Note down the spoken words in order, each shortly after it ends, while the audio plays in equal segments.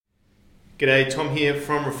G'day, Tom here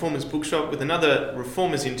from Reformers Bookshop with another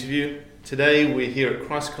Reformers interview. Today we're here at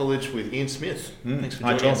Christ College with Ian Smith. Thanks for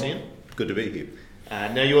joining us, Ian. Good to be here.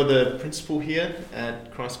 Now you're the principal here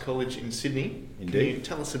at Christ College in Sydney. Indeed. Can you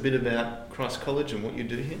tell us a bit about Christ College and what you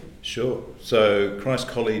do here? Sure. So Christ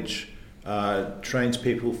College trains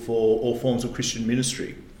people for all forms of Christian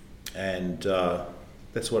ministry, and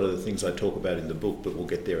that's one of the things I talk about in the book, but we'll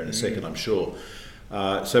get there in a second, I'm sure.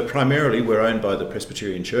 So primarily we're owned by the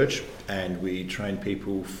Presbyterian Church, and we train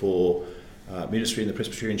people for ministry in the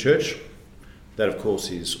Presbyterian Church. That of course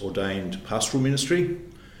is ordained pastoral ministry,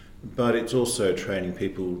 but it's also training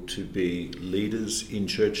people to be leaders in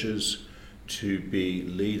churches, to be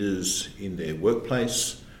leaders in their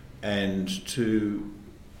workplace, and to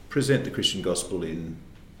present the Christian gospel in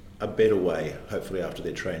a better way, hopefully after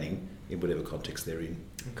their training, in whatever context they're in.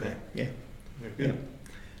 Okay. Yeah. Very good.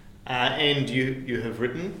 And you have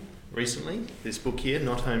written recently this book here,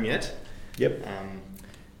 Not Home Yet. Yep.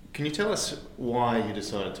 Can you tell us why you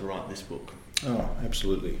decided to write this book? Oh,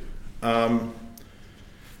 absolutely.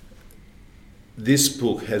 This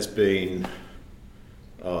book has been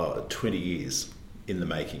 20 years in the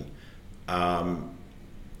making.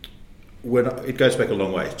 It goes back a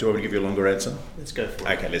long way. Do you want me to give you a longer answer? Let's go for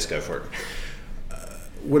it. Okay, let's go for it.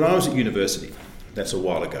 When I was at university, that's a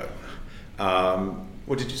while ago.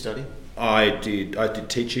 What did you study? I did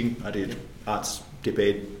teaching. I did arts, dip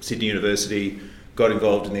ed, Sydney University. Got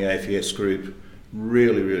involved in the AFS group.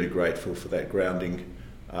 Really, really grateful for that grounding.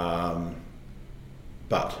 And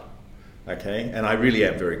I really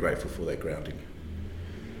am very grateful for that grounding.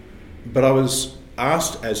 But I was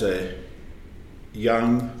asked as a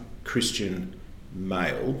young Christian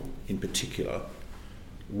male in particular,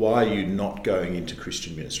 why are you not going into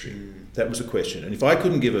Christian ministry? That was the question. And if I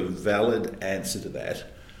couldn't give a valid answer to that,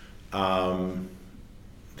 then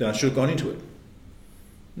I should have gone into it.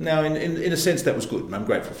 Now, in a sense, that was good, and I'm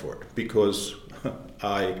grateful for it, because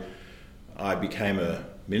I became a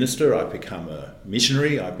minister, I've become a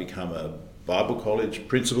missionary, I've become a Bible college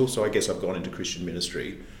principal, so I guess I've gone into Christian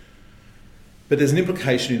ministry. But there's an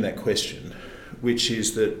implication in that question, which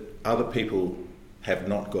is that other people have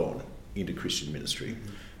not gone into Christian ministry,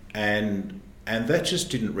 and that just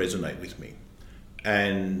didn't resonate with me.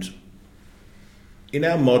 And in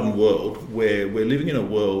our modern world, where we're living in a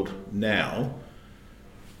world now,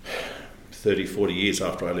 30, 40 years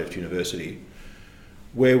after I left university,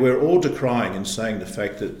 where we're all decrying and saying the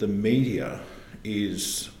fact that the media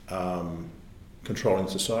is controlling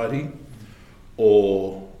society,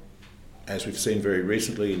 or, as we've seen very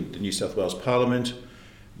recently in the New South Wales Parliament,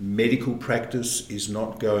 medical practice is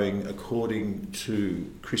not going according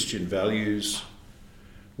to Christian values,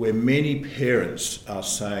 where many parents are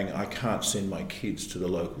saying, I can't send my kids to the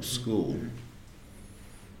local school.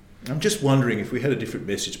 I'm just wondering if we had a different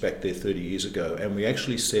message back there 30 years ago, and we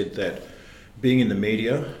actually said that being in the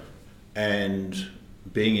media and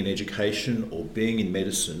being in education or being in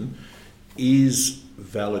medicine is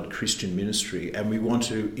valid Christian ministry, and we want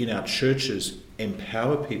to, in our churches,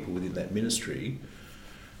 empower people within that ministry,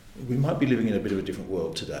 we might be living in a bit of a different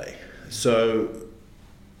world today. So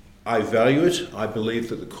I value it. I believe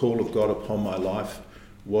that the call of God upon my life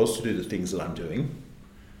was to do the things that I'm doing.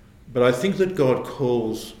 But I think that God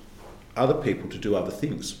calls other people to do other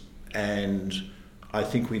things. And I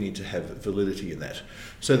think we need to have validity in that.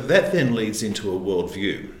 So that then leads into a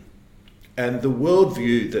worldview. And the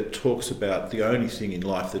worldview that talks about the only thing in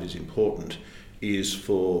life that is important is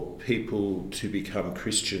for people to become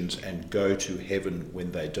Christians and go to heaven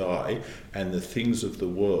when they die, and the things of the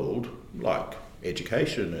world, like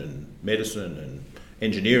education and medicine and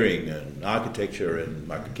engineering and architecture,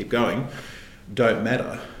 and I can keep going, don't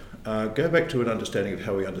matter. Go back to an understanding of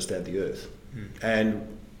how we understand the earth.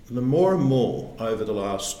 And the more and more over the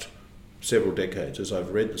last several decades, as I've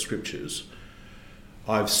read the scriptures,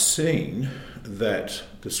 I've seen that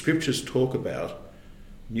the scriptures talk about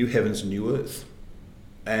new heavens and new earth.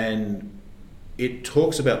 And it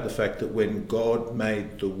talks about the fact that when God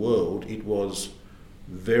made the world, it was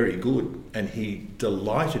very good, and he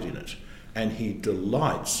delighted in it. And he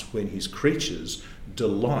delights when his creatures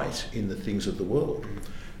delight in the things of the world.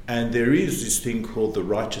 And there is this thing called the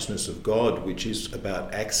righteousness of God, which is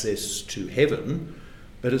about access to heaven,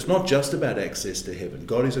 but it's not just about access to heaven.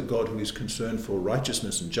 God is a God who is concerned for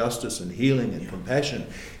righteousness and justice and healing and compassion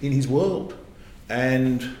in his world.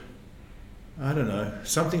 And I don't know,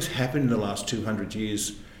 something's happened in the last 200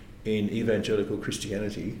 years in evangelical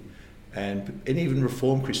Christianity and even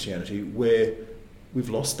Reformed Christianity where we've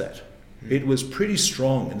lost that. It was pretty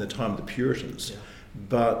strong in the time of the Puritans,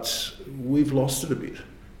 but we've lost it a bit.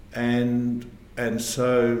 And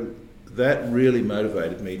so that really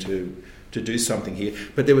motivated me to to do something here.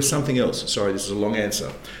 But there was something else. Sorry, this is a long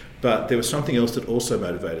answer. But there was something else that also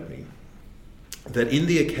motivated me. That in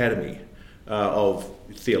the academy of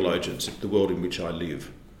theologians, the world in which I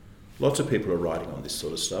live, lots of people are writing on this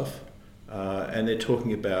sort of stuff. And they're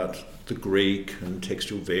talking about the Greek and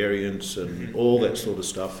textual variants and all that sort of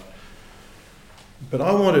stuff. But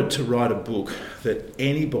I wanted to write a book that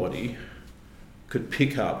anybody could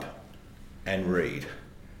pick up and read.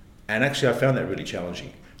 And actually I found that really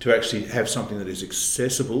challenging, to actually have something that is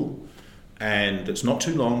accessible and that's not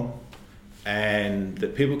too long and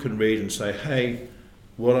that people can read and say, hey,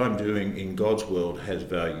 what I'm doing in God's world has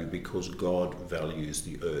value because God values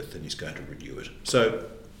the earth and He's going to renew it. So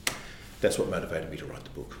that's what motivated me to write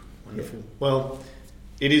the book. Wonderful. Yeah. Well,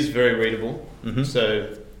 it is very readable,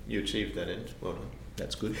 so you achieved that end. Well done.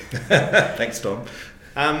 That's good. Thanks, Tom.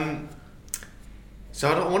 So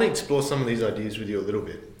I want to explore some of these ideas with you a little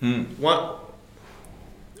bit.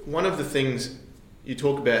 One of the things you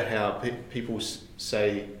talk about how people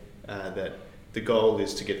say that the goal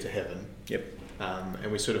is to get to heaven. Yep.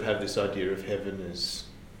 And we sort of have this idea of heaven as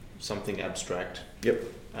something abstract. Yep.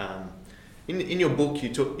 In your book,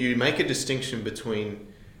 you make a distinction between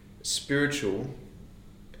spiritual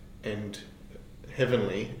and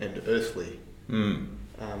heavenly and earthly.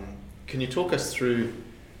 Can you talk us through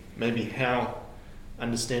maybe how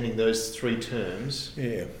understanding those three terms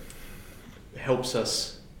helps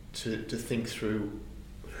us to think through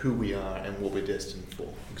who we are and what we're destined for?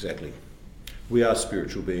 Exactly. We are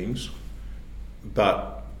spiritual beings,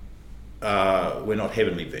 but we're not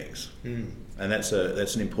heavenly beings. And that's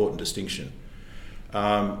an important distinction.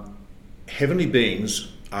 Heavenly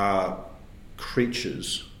beings are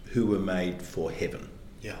creatures who were made for heaven.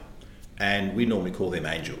 Yeah. And we normally call them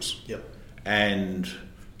angels. Yep. And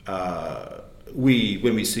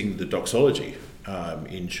when we sing the doxology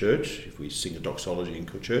in church, if we sing a doxology in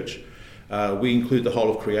church, we include the whole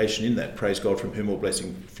of creation in that. Praise God from whom all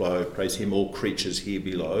blessing flow. Praise Him, all creatures here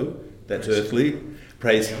below. That's earthly.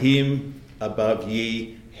 Praise Him above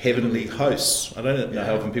ye heavenly hosts. I don't know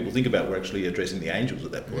how often people think about we're actually addressing the angels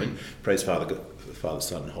at that point. Praise Father,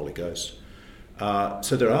 Son, and Holy Ghost.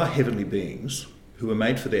 So there are heavenly beings who are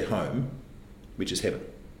made for their home, which is heaven.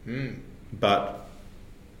 But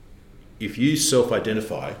if you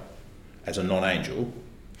self-identify as a non-angel,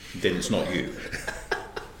 then it's not you.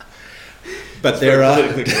 But there are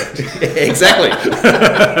exactly.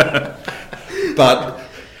 But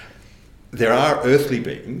there are earthly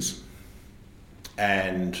beings,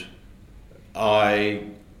 and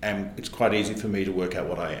it's quite easy for me to work out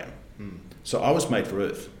what I am. So I was made for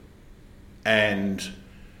earth, and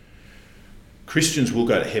Christians will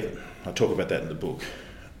go to heaven. I talk about that in the book.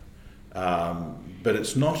 But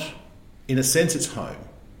it's not, in a sense, it's home,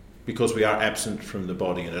 because we are absent from the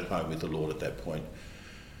body and at home with the Lord at that point.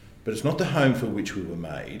 But it's not the home for which we were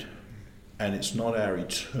made, and it's not our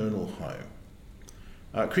eternal home.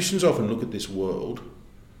 Christians often look at this world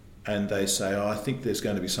and they say, I think there's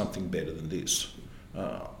going to be something better than this.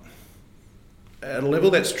 At a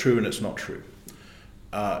level that's true and it's not true.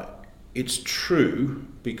 It's true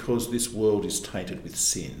because this world is tainted with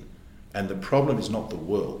sin. And the problem is not the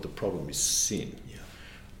world, the problem is sin.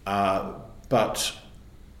 But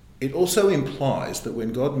it also implies that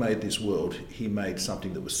when God made this world, He made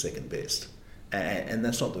something that was second best. And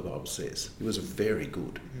that's not what the Bible says. It was very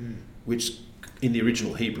good, which in the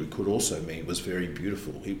original Hebrew could also mean was very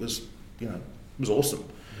beautiful. It was, it was awesome.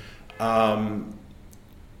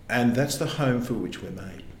 And that's the home for which we're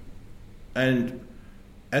made. And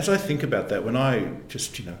as I think about that, when I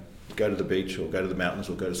just, go to the beach or go to the mountains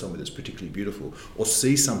or go to somewhere that's particularly beautiful or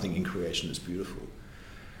see something in creation that's beautiful,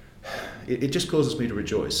 it just causes me to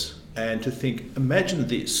rejoice and to think, imagine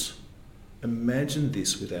this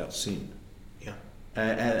without sin. Yeah.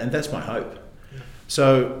 And that's my hope. Yeah.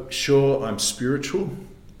 So sure, I'm spiritual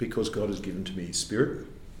because God has given to me His Spirit,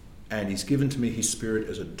 and He's given to me His Spirit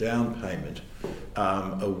as a down payment,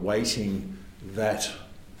 awaiting that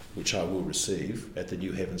which I will receive at the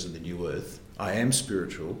new heavens and the new earth. I am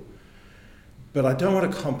spiritual, but I don't want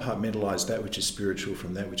to compartmentalise that which is spiritual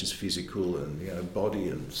from that which is physical and body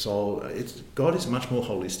and soul. God is much more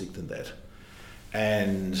holistic than that.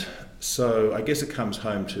 And so I guess it comes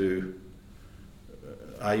home to,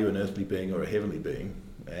 are you an earthly being or a heavenly being?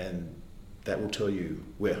 And that will tell you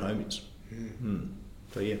where home is.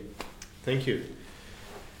 So yeah. Thank you.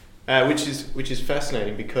 Which is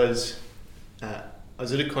fascinating because I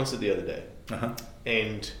was at a concert the other day,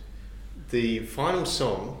 and the final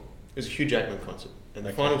song, it was a Hugh Jackman concert, and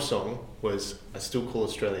the final song was I Still Call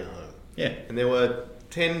Australia Home. Yeah. And there were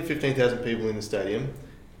 10,000, 15,000 people in the stadium,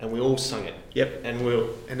 and we all sung it. Yep. And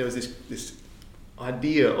there was this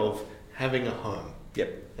idea of having a home.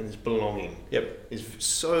 Yep. And this belonging. Yep. Is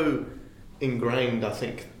so ingrained, I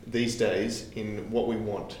think, these days in what we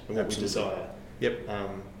want and what we desire. Yep.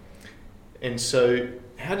 And so,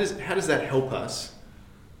 how does that help us?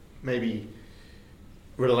 Maybe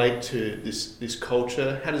relate to this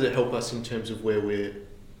culture. How does it help us in terms of where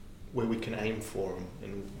we can aim for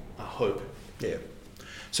and a hope? Yeah.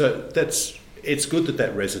 So it's good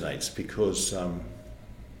that resonates, because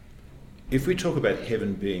if we talk about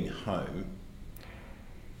heaven being home,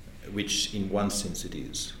 which in one sense it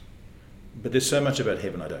is, but there's so much about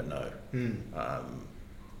heaven I don't know.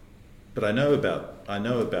 But I know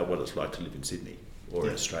about what it's like to live in Sydney or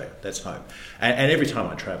in Australia. That's home. And every time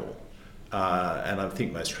I travel, and I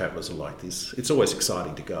think most travellers are like this, it's always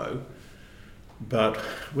exciting to go. But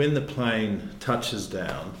when the plane touches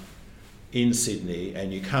down in Sydney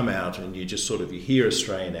and you come out and you just you hear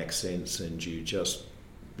Australian accents and you just,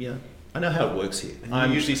 I know how it works here. I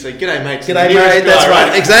usually say, "G'day, mate." G'day, mate. That's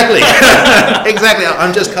right. Exactly. Exactly.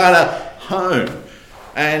 I'm just kind of home,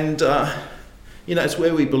 and it's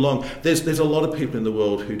where we belong. There's a lot of people in the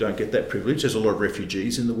world who don't get that privilege. There's a lot of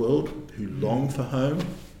refugees in the world who long for home.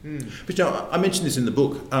 But I mentioned this in the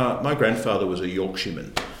book. My grandfather was a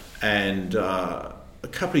Yorkshireman, and a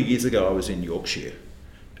couple of years ago I was in Yorkshire,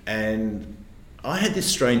 and I had this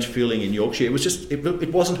strange feeling in Yorkshire. It was just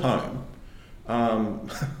it wasn't home.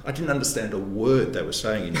 I didn't understand a word they were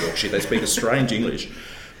saying in Yorkshire. They speak a strange English.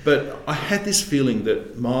 But I had this feeling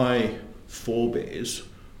that my forebears,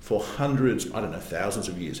 for hundreds, I don't know, thousands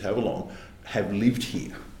of years, however long, have lived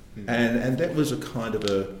here. And that was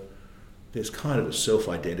there's kind of a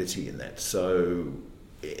self-identity in that. So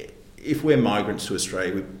if we're migrants to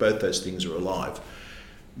Australia, both those things are alive.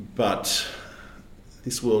 But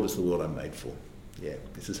this world is the world I'm made for. Yeah,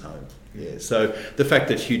 this is home. Yeah. So the fact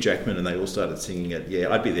that Hugh Jackman and they all started singing it,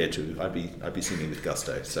 I'd be there too. I'd be singing with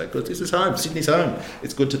gusto. So good, this is home. Sydney's home.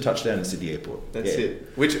 It's good to touch down in Sydney Airport. That's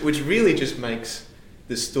it. Which really just makes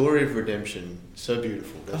the story of redemption so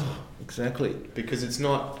beautiful, doesn't it? Exactly. Because it's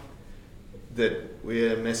not that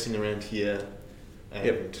we're messing around here,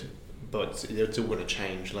 but it's all going to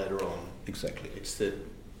change later on. Exactly. It's that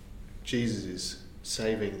Jesus is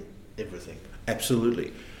saving everything.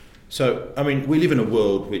 Absolutely. So, we live in a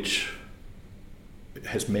world which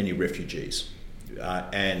has many refugees.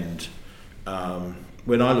 And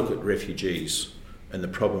when I look at refugees and the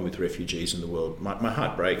problem with refugees in the world, my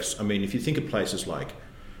heart breaks. If you think of places like,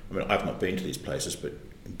 I've not been to these places, but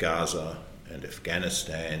Gaza and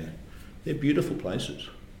Afghanistan, they're beautiful places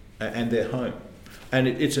and they're home. And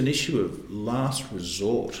it's an issue of last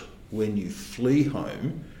resort when you flee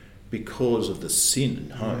home because of the sin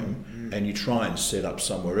at home, and you try and set up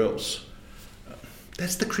somewhere else.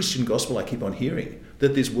 That's the Christian gospel I keep on hearing,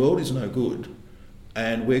 that this world is no good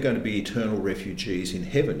and we're going to be eternal refugees in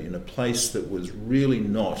heaven, in a place that was really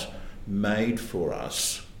not made for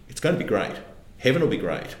us. It's going to be great. Heaven will be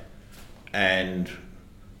great. And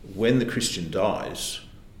when the Christian dies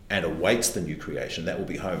and awaits the new creation, that will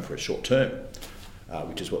be home for a short term,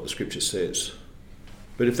 which is what the scripture says.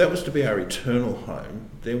 But if that was to be our eternal home,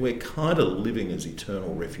 then we're kind of living as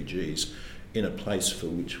eternal refugees in a place for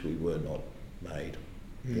which we were not made.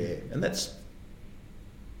 Yeah, and that's,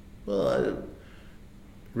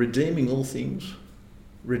 redeeming all things,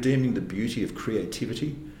 redeeming the beauty of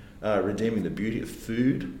creativity, redeeming the beauty of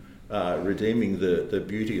food, redeeming the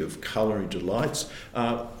beauty of culinary delights.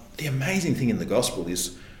 The amazing thing in the gospel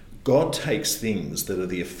is God takes things that are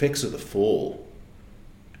the effects of the fall,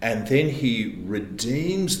 and then he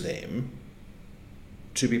redeems them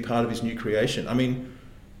to be part of his new creation.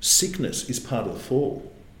 Sickness is part of the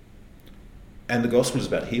fall. And the gospel is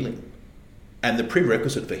about healing. And the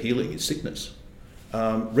prerequisite for healing is sickness.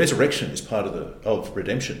 Resurrection is part of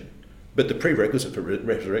redemption. But the prerequisite for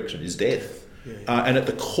resurrection is death. And at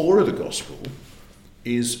the core of the gospel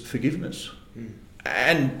is forgiveness.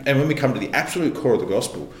 And when we come to the absolute core of the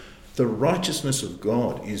gospel, the righteousness of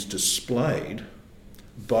God is displayed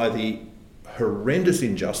by the horrendous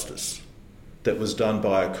injustice that was done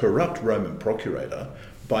by a corrupt Roman procurator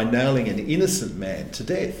by nailing an innocent man to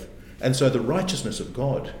death. And so the righteousness of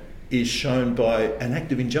God is shown by an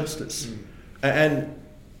act of injustice. And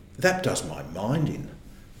that does my mind in,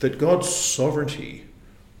 that God's sovereignty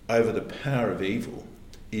over the power of evil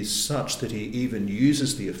is such that he even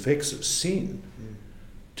uses the effects of sin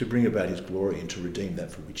to bring about his glory and to redeem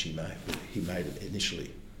that for which he made it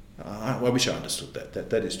initially. I wish I understood that.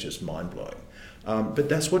 That is just mind-blowing. But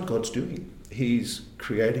that's what God's doing. He's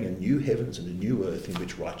creating a new heavens and a new earth in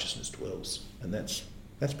which righteousness dwells. And that's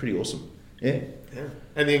pretty awesome. Yeah. Yeah.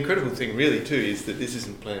 And the incredible thing really too is that this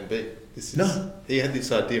isn't plan B. He had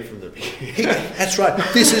this idea from the beginning. That's right.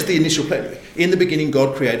 This is the initial plan. In the beginning,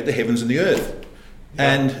 God created the heavens and the earth.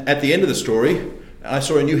 Yeah. And at the end of the story, I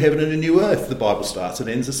saw a new heaven and a new earth. The Bible starts and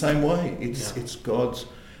ends the same way. It's God's.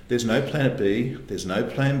 There's no planet B. There's no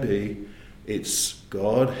plan B. It's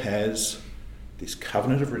God has this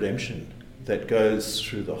covenant of redemption that goes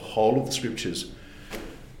through the whole of the scriptures.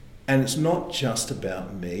 And it's not just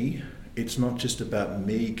about me. It's not just about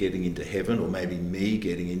me getting into heaven or maybe me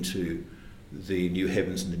getting into the new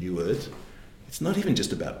heavens and the new earth. It's not even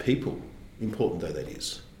just about people, important though that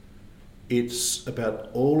is. It's about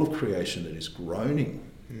all of creation that is groaning,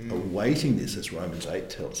 awaiting this, as Romans 8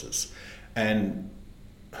 tells us. And,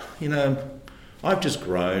 you know, I've just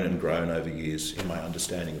grown and grown over years in my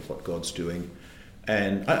understanding of what God's doing.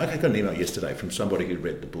 And I got an email yesterday from somebody who'd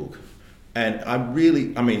read the book. And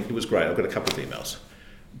it was great. I've got a couple of emails.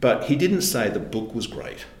 But he didn't say the book was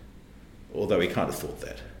great, although he kind of thought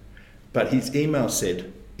that. But his email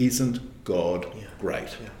said, "Isn't God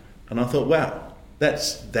great?" Yeah. And I thought, wow,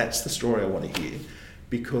 that's the story I want to hear,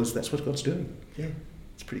 because that's what God's doing. Yeah,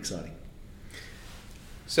 it's pretty exciting.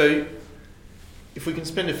 So, if we can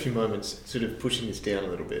spend a few moments sort of pushing this down a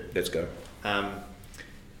little bit. Let's go.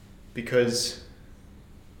 Because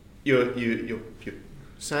you're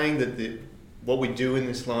saying that what we do in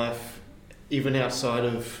this life, even outside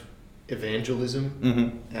of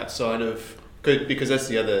evangelism, outside of, because that's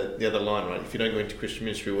the other line, right? If you don't go into Christian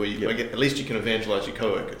ministry, well, at least you can evangelize your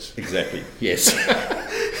co-workers. Exactly. Yes.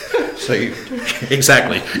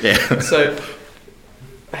 Exactly. Yeah. So,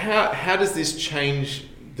 how does this change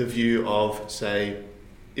the view of, say,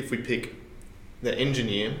 if we pick the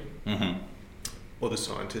engineer or the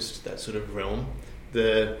scientist, that sort of realm,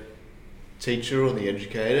 the teacher or the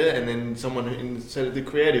educator, and then someone in sort of the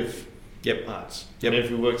creative arts. And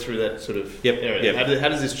if we work through that sort of area, how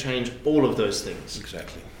does this change all of those things?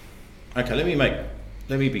 Exactly. Okay,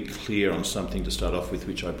 let me be clear on something to start off with,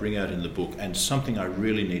 which I bring out in the book, and something I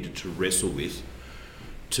really needed to wrestle with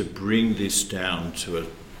to bring this down to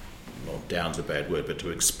down's a bad word, but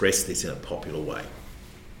to express this in a popular way.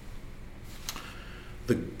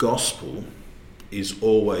 The gospel is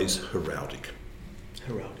always heraldic.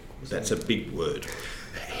 Heraldic. That's a big word.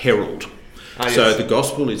 Herald. Yes. So the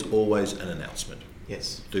gospel is always an announcement.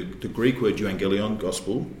 Yes. The Greek word euangelion,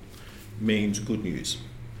 gospel, means good news.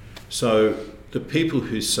 So the people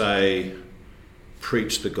who say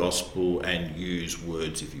preach the gospel and use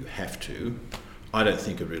words if you have to, I don't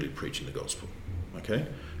think are really preaching the gospel. Okay?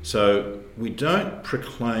 So we don't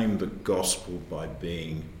proclaim the gospel by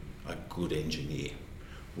being a good engineer.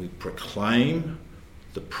 We proclaim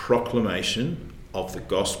the proclamation of the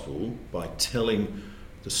gospel by telling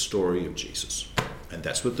the story of Jesus. And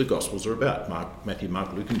that's what the Gospels are about. Matthew,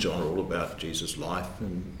 Mark, Luke and John are all about Jesus' life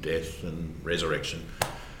and death and resurrection.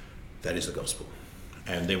 That is the gospel.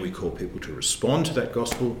 And then we call people to respond to that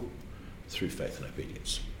gospel through faith and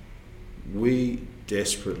obedience. We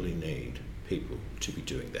desperately need people to be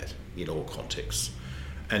doing that in all contexts.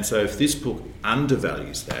 And so if this book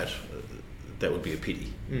undervalues that, that would be a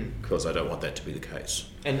pity, because I don't want that to be the case.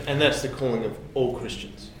 And that's the calling of all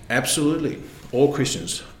Christians. Absolutely. All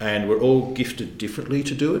Christians. And we're all gifted differently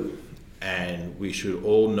to do it. And we should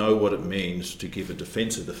all know what it means to give a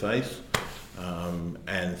defence of the faith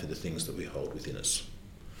and for the things that we hold within us.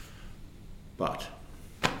 But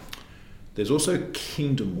there's also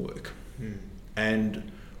kingdom work.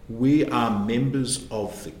 And we are members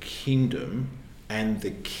of the kingdom, and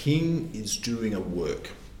the king is doing a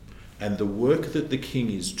work. And the work that the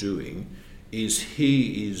king is doing is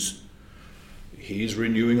he is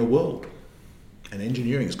renewing a world. And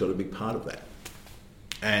engineering has got a big part of that.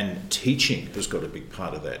 And teaching has got a big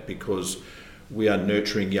part of that, because we are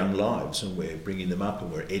nurturing young lives and we're bringing them up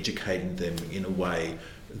and we're educating them in a way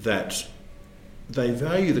that they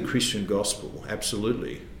value the Christian gospel,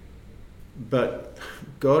 absolutely. But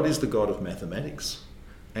God is the God of mathematics,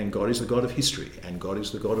 and God is the God of history, and God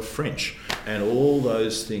is the God of French, and all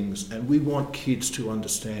those things. And we want kids to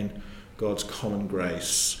understand God's common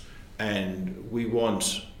grace, and we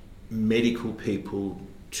want medical people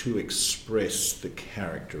to express the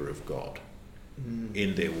character of God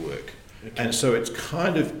in their work. Okay. And so it's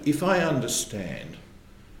kind of, if I understand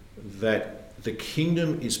that the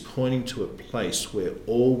kingdom is pointing to a place where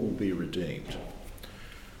all will be redeemed,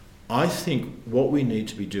 I think what we need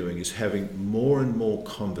to be doing is having more and more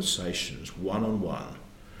conversations one-on-one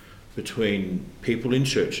between people in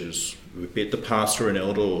churches, be it the pastor, an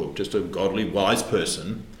elder, or just a godly, wise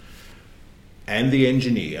person, and the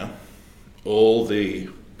engineer, or the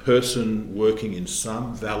person working in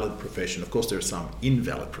some valid profession, of course there are some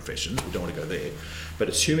invalid professions, we don't want to go there, but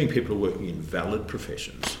assuming people are working in valid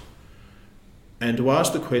professions, and to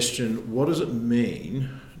ask the question, what does it mean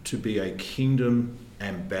to be a kingdom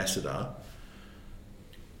ambassador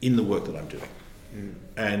in the work that I'm doing?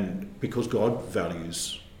 And because God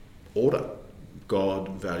values order, God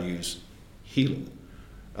values healing.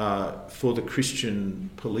 For the Christian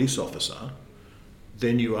police officer,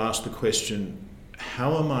 then you ask the question,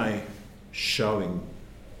 how am I showing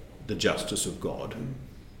the justice of God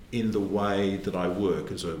in the way that I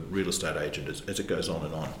work as a real estate agent, as it goes on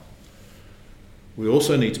and on? We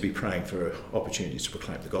also need to be praying for opportunities to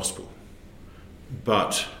proclaim the gospel.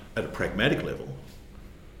 But at a pragmatic level,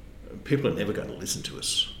 people are never going to listen to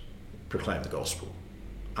us proclaim the gospel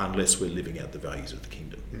unless we're living out the values of the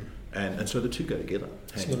kingdom. And so the two go together,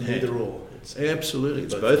 hand in hand. Either or. Absolutely,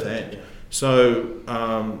 it's both and. Yeah.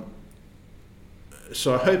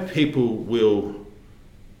 So I hope people will,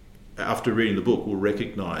 after reading the book, will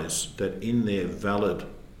recognise that in their valid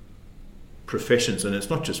professions, and it's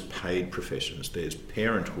not just paid professions, there's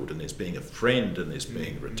parenthood, and there's being a friend, and there's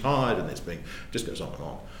being retired, and there's being, just goes on and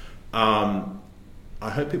on. I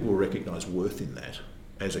hope people will recognise worth in that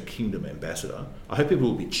as a kingdom ambassador. I hope people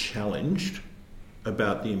will be challenged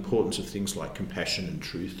about the importance of things like compassion and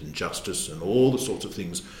truth and justice and all the sorts of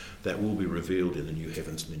things that will be revealed in the new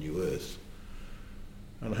heavens and the new earth.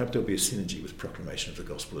 And I hope there'll be a synergy with proclamation of the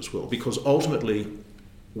gospel as well, because ultimately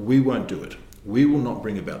we won't do it. We will not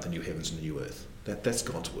bring about the new heavens and the new earth. That's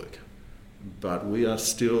God's work. But we are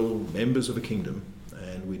still members of a kingdom,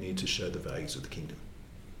 and we need to show the values of the kingdom.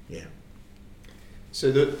 Yeah.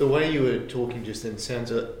 So the way you were talking just then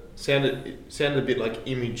sounded a bit like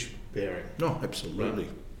image bearing. No, absolutely.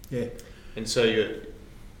 Right? Yeah. And so you're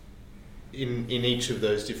in each of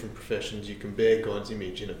those different professions, you can bear God's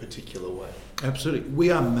image in a particular way. Absolutely. We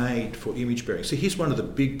are made for image bearing. So here's one of the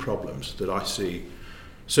big problems that I see,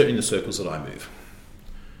 certainly in the circles that I move.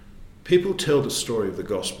 People tell the story of the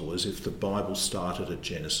gospel as if the Bible started at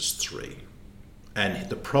Genesis 3. And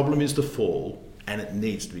the problem is the fall, and it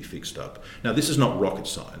needs to be fixed up. Now, this is not rocket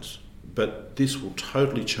science, but this will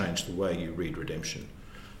totally change the way you read redemption.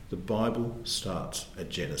 The Bible starts at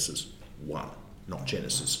Genesis 1, not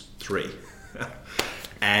Genesis 3.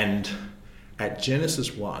 And at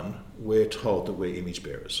Genesis 1, we're told that we're image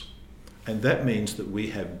bearers. And that means that we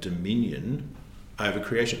have dominion over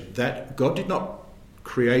creation. That God did not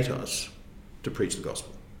create us to preach the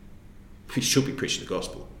gospel. We should be preaching the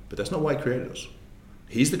gospel, but that's not why he created us.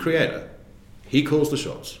 He's the creator. He calls the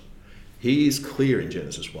shots. He is clear in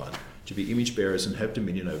Genesis 1 to be image bearers and have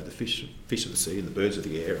dominion over the fish of the sea and the birds of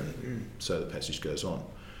the air, and so the passage goes on.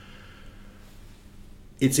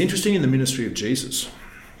 It's interesting in the ministry of Jesus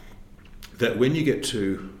that when you get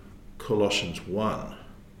to Colossians 1,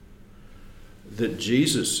 that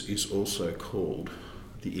Jesus is also called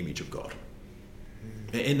the image of God.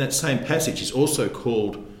 In that same passage, he's also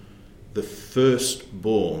called the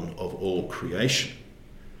firstborn of all creation.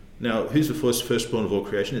 Now, who's the firstborn of all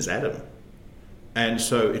creation? Is Adam. And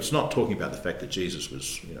so it's not talking about the fact that Jesus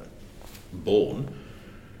was, born,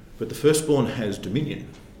 but the firstborn has dominion.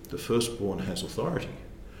 The firstborn has authority.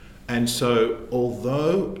 And so,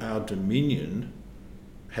 although our dominion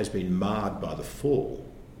has been marred by the fall,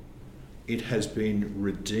 it has been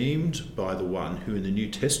redeemed by the one who in the New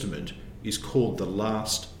Testament is called the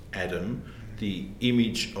last Adam, the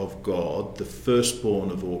image of God, the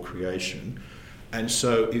firstborn of all creation. And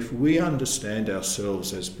so if we understand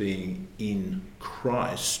ourselves as being in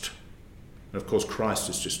Christ, and of course Christ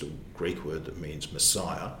is just a Greek word that means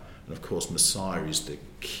Messiah, and of course Messiah is the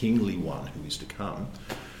kingly one who is to come,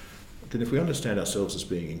 then if we understand ourselves as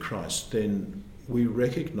being in Christ, then we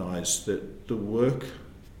recognise that the work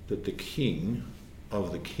that the King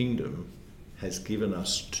of the kingdom has given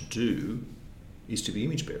us to do is to be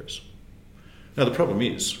image bearers. Now the problem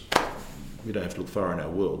is, we don't have to look far in our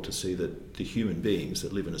world to see that the human beings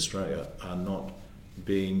that live in Australia are not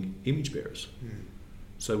being image bearers.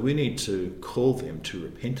 So we need to call them to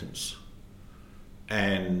repentance,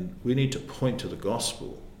 and we need to point to the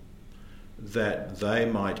gospel that they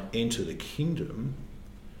might enter the kingdom,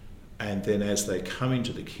 and then as they come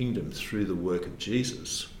into the kingdom through the work of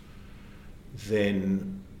Jesus,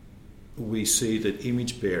 then we see that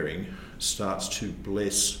image bearing starts to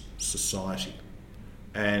bless society.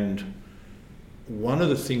 And one of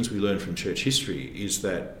the things we learn from church history is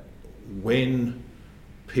that when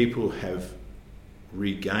people have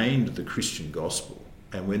regained the Christian gospel,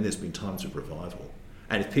 and when there's been times of revival,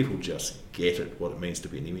 and if people just get it, what it means to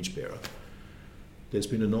be an image bearer, there's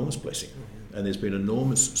been enormous blessing, and there's been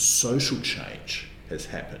enormous social change has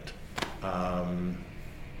happened.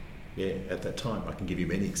 at that time. I can give you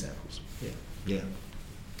many examples. Yeah.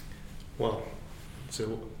 Well, it's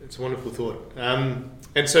a wonderful thought.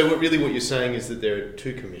 And so what you're saying is that there are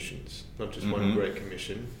two commissions, not just one Great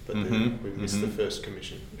Commission, but then we miss the first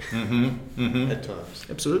commission at times.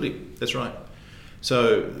 Absolutely, that's right.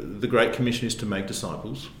 So the Great Commission is to make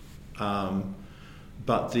disciples,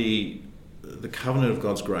 but the covenant of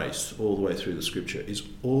God's grace all the way through the Scripture is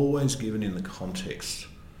always given in the context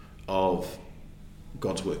of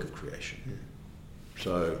God's work of creation.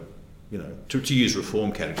 So, to use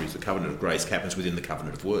reform categories, the covenant of grace happens within the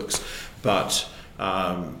covenant of works. But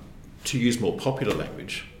to use more popular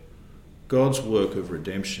language, God's work of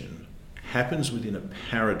redemption happens within a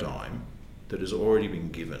paradigm that has already been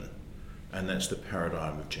given, and that's the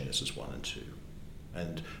paradigm of Genesis 1 and 2.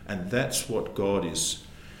 And that's what God is.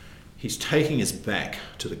 He's taking us back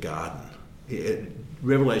to the garden.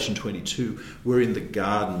 Revelation 22, we're in the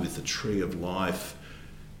garden with the tree of life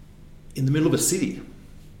in the middle of a city.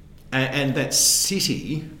 And that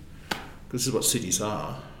city, this is what cities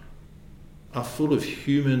are full of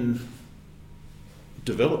human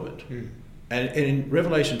development. And in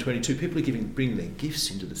Revelation 22, people are bringing their gifts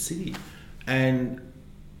into the city. And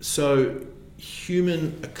so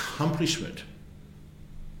human accomplishment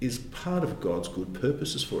is part of God's good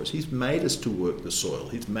purposes for us. He's made us to work the soil.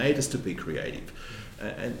 He's made us to be creative.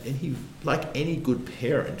 And he, like any good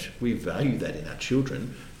parent, we value that in our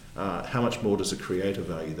children. How much more does a creator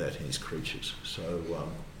value that in his creatures? So,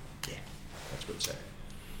 that's what it's at.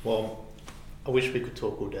 Well, I wish we could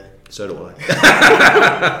talk all day. So do I.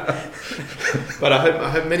 But I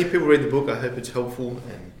hope many people read the book. I hope it's helpful,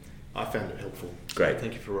 and I found it helpful. Great.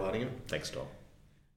 Thank you for writing it. Thanks, Tom.